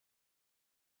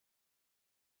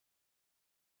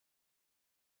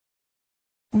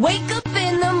Wake up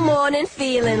in the morning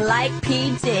feeling like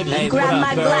P. Diddy. Hey, grab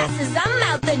my girl? glasses, I'm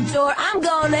out the door, I'm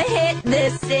gonna hit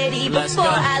this city. Let's Before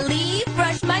go. I leave,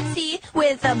 brush my teeth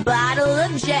with a bottle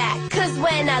of Jack. Cause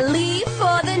when I leave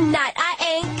for the night,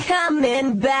 I ain't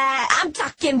coming back. I'm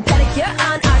talking pedicure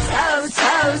on our toes,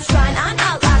 toes. Trying on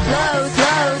all our clothes,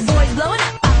 clothes. Boys blowing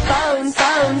up our phones,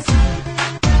 phones.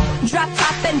 Drop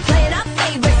top and playing our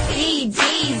favorite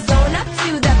CDs. Going up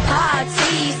to the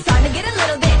party, starting to get a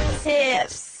little bit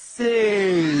tipsy.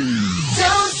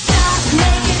 Don't stop,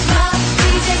 make it pop,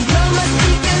 DJ, blow my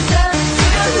speakers up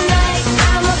tonight.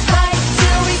 I'ma fight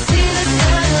till we see the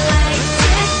sunlight.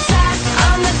 Tick tock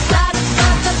on the clock,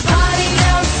 but the party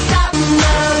don't stop.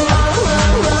 No, don't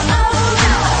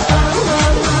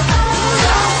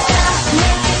stop,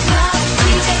 make it pop,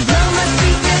 DJ, blow my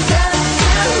speakers up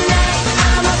tonight.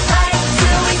 I'ma fight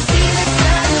till we see the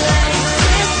sunlight.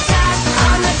 Tick tock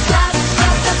on the clock,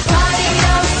 but the party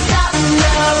don't stop.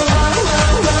 No.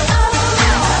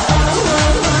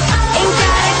 Ain't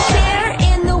got a care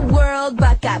in the world,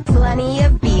 but got plenty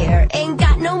of beer. Ain't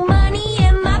got no money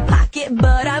in my pocket,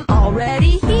 but I'm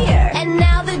already here. And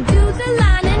now the dudes are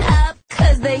lining up,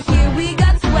 cause they hear we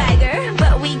got swagger.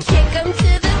 But we kick them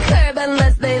to the curb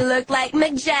unless they look like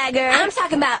Mick Jagger. I'm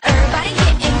talking about everybody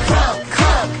getting crunk,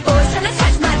 crunk. Boys trying to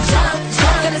touch my junk,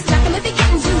 junk. Gonna smack him if he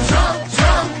getting too drunk,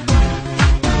 drunk.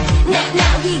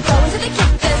 Now he going to the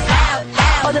kick us out,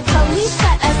 out. Or the police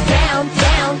shut us down,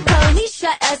 down. Police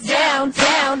shut us down,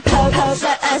 down. Po-po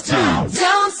shut us down.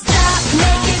 Don't stop,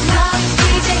 make it pop,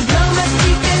 DJ, blow my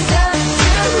speakers up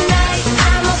tonight.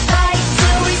 I'ma fight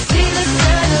till we see the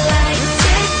sunlight.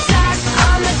 Tick tock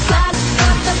on the clock,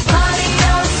 but the party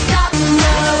don't stop.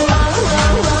 No, don't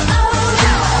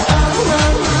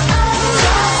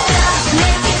stop,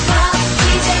 make it pop,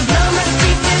 DJ, blow my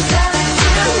speakers up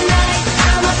tonight.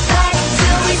 I'ma fight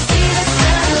till we see the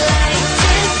sunlight.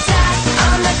 Tick tock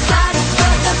on the clock,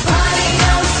 but the party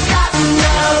don't stop.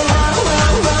 No.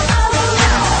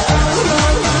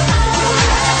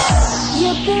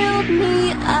 You build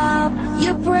me up,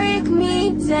 you break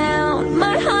me down.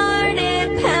 My heart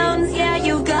it pounds, yeah,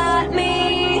 you got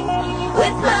me.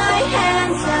 With my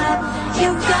hands up, you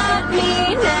got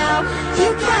me now. You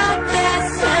got that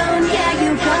sound, yeah,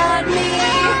 you got me.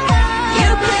 You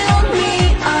build me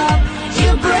up, you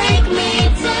break me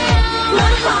down.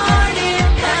 My heart it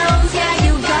pounds, yeah,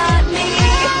 you got me.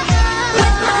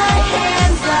 With my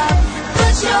hands up,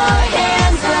 put your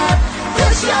hands up,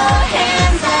 put your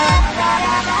hands up.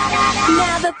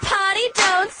 Now the party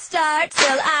don't start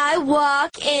till I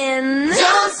walk in.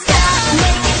 Don't stop,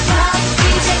 make it pop,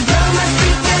 DJ, blow my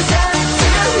speakers up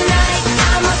tonight.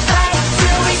 I'ma fight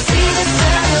till we see the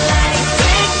sunlight.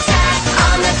 Tick tock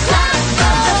on the clock,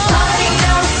 but the party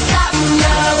don't stop.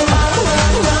 No,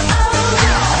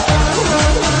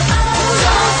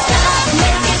 don't stop,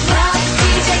 make it pop,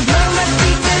 DJ, blow my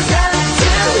speakers up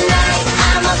tonight.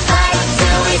 I'ma fight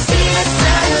till we see the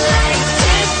sunlight.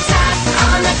 Tick tock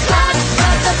on the clock,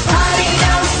 but the party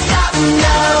don't stop.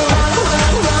 No.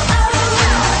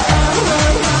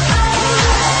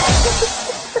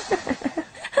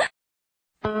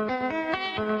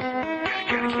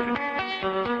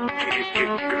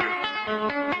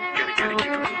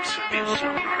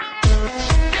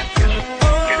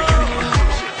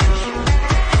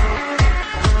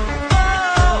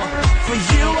 For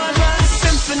you I love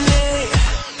symphony.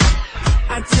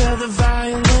 I tell the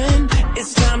violin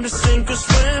it's time to sink or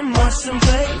swim. Watch them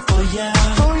play for ya.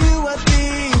 For you I'd be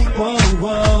whoa,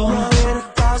 whoa, running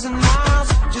 1,000 miles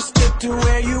just get to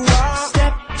where you are.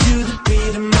 Step to the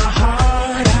beat of my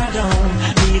heart. I don't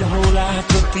need a whole lot,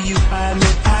 but for you I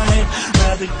admit I'd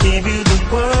rather give you the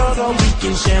world, or we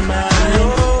can share mine. No,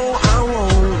 I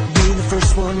won't be the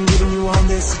first one giving you all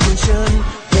this attention.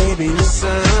 Baby,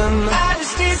 listen, I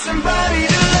just need somebody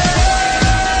to love.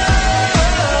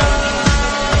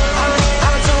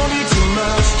 I don't need too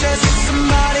much, just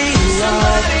somebody to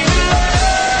love.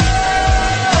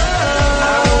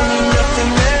 I don't need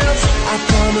nothing else, I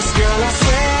promise, girl, I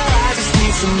swear. I just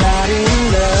need somebody to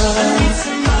love. I need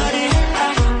somebody,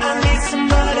 I need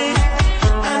somebody,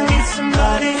 I need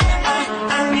somebody,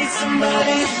 I need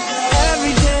somebody.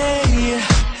 Every day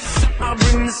I'll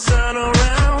bring the